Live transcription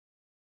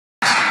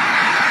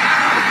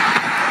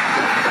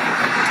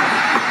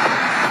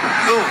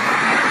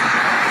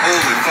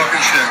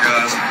fucking shit,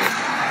 guys.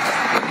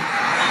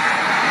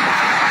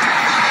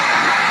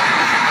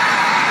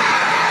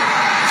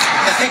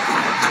 I think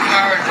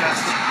power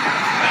adjust.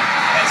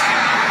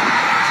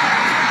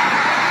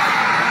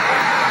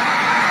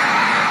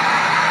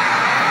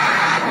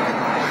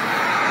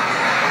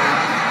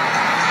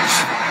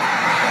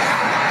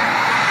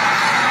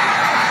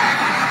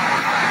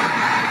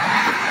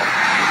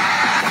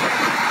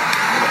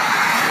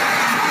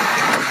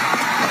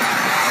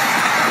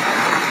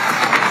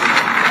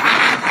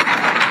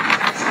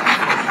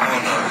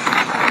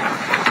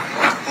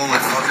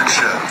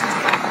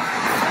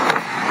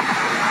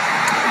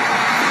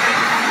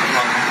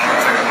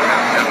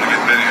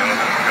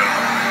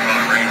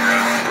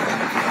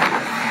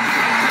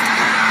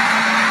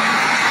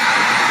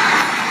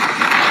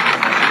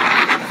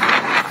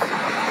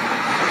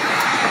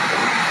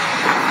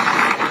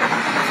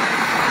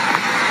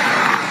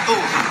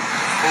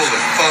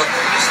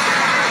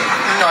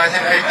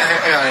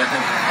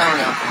 I don't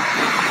know.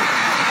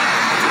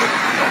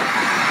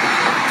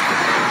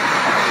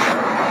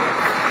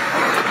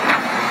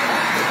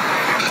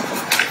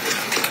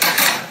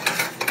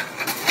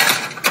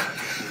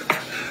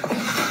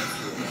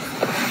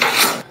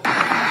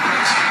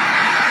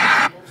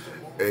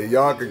 And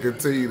y'all can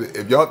continue to,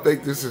 if y'all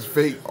think this is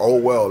fake, oh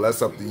well,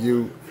 that's up to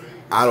you.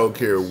 I don't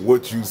care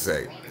what you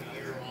say.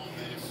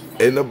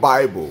 In the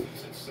Bible,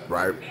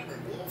 right?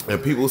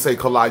 And people say,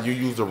 Kalai, you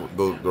use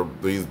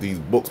these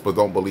books but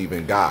don't believe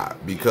in God.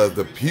 Because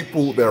the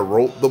people that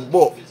wrote the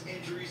book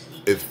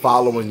is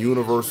following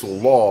universal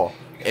law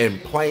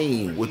and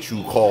playing what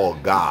you call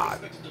God.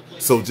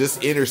 So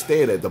just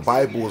understand that the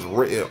Bible is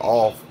written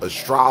off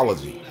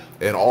astrology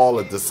and all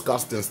the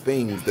disgusting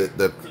things that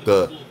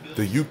the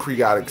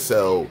eukaryotic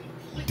cell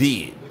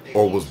did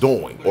or was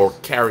doing or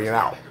carrying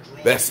out.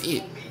 That's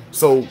it.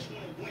 So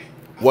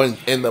when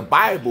in the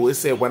Bible it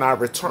said, when I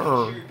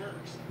return,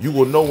 you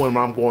will know when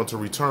I'm going to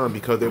return,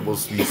 because there will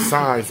be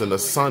signs in the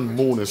sun,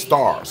 moon, and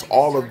stars.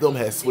 All of them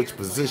had switched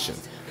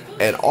positions.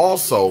 And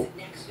also,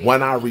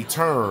 when I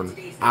return,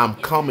 I'm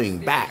coming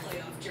back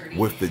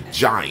with the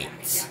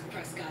giants.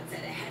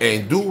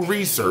 And do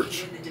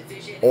research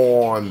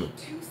on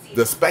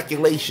the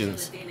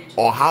speculations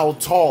on how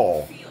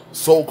tall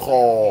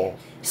so-called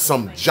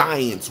some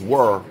giants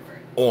were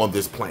on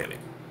this planet.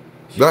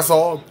 That's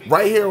all.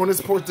 Right here on this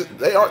portion,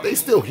 they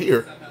still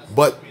here,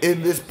 but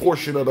in this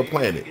portion of the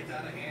planet.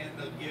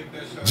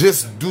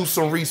 Just do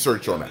some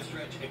research on that.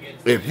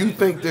 If you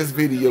think this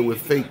video is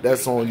fake,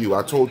 that's on you.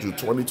 I told you,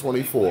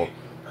 2024.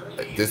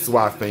 This is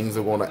why things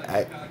are going to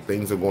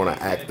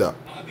act up,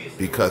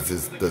 because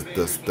it's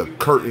the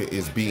curtain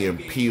is being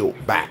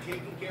peeled back.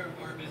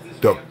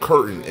 The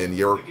curtain and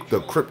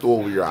the crypto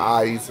over your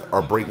eyes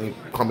are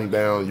coming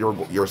down.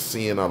 You're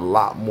seeing a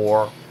lot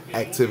more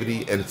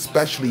activity, and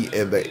especially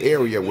in the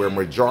area where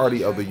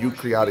majority of the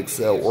eukaryotic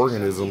cell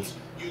organisms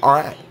are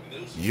at.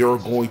 You're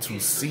going to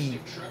see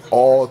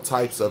all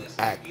types of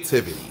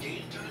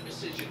activity,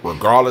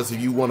 regardless if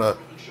you want to.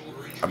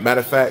 A matter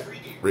of fact,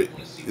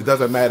 it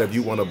doesn't matter if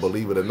you want to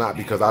believe it or not,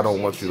 because I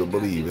don't want you to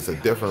believe. It's a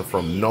different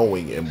from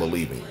knowing and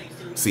believing.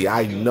 See,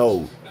 I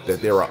know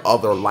that there are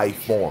other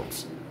life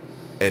forms,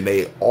 and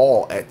they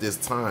all at this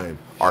time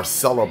are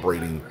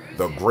celebrating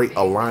the great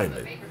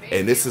alignment,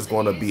 and this is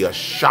going to be a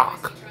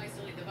shock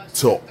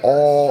to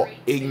all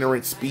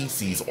ignorant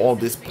species on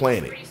this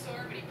planet.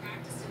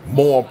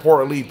 More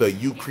importantly, the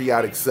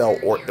eukaryotic cell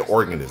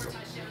organism.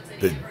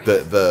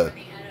 The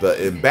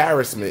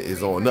embarrassment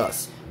is on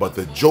us, but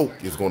the joke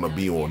is going to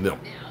be on them.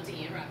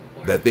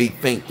 That they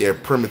think their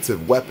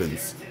primitive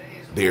weapons,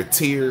 their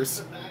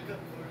tears,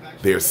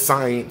 their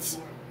science,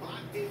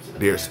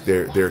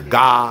 their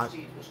God,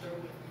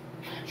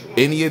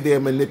 any of their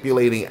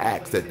manipulating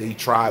acts that they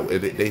try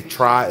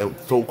and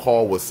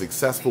so-called was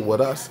successful with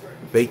us,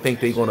 they think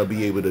they're going to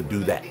be able to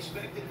do that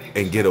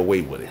and get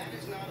away with it.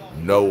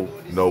 No,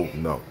 no,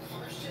 no.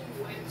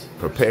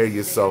 Prepare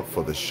yourself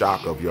for the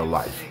shock of your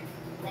life.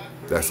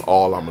 That's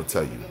all I'm going to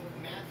tell you.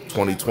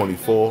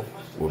 2024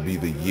 will be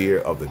the year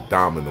of the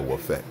domino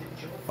effect.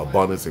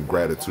 Abundance and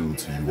gratitude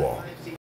to you all.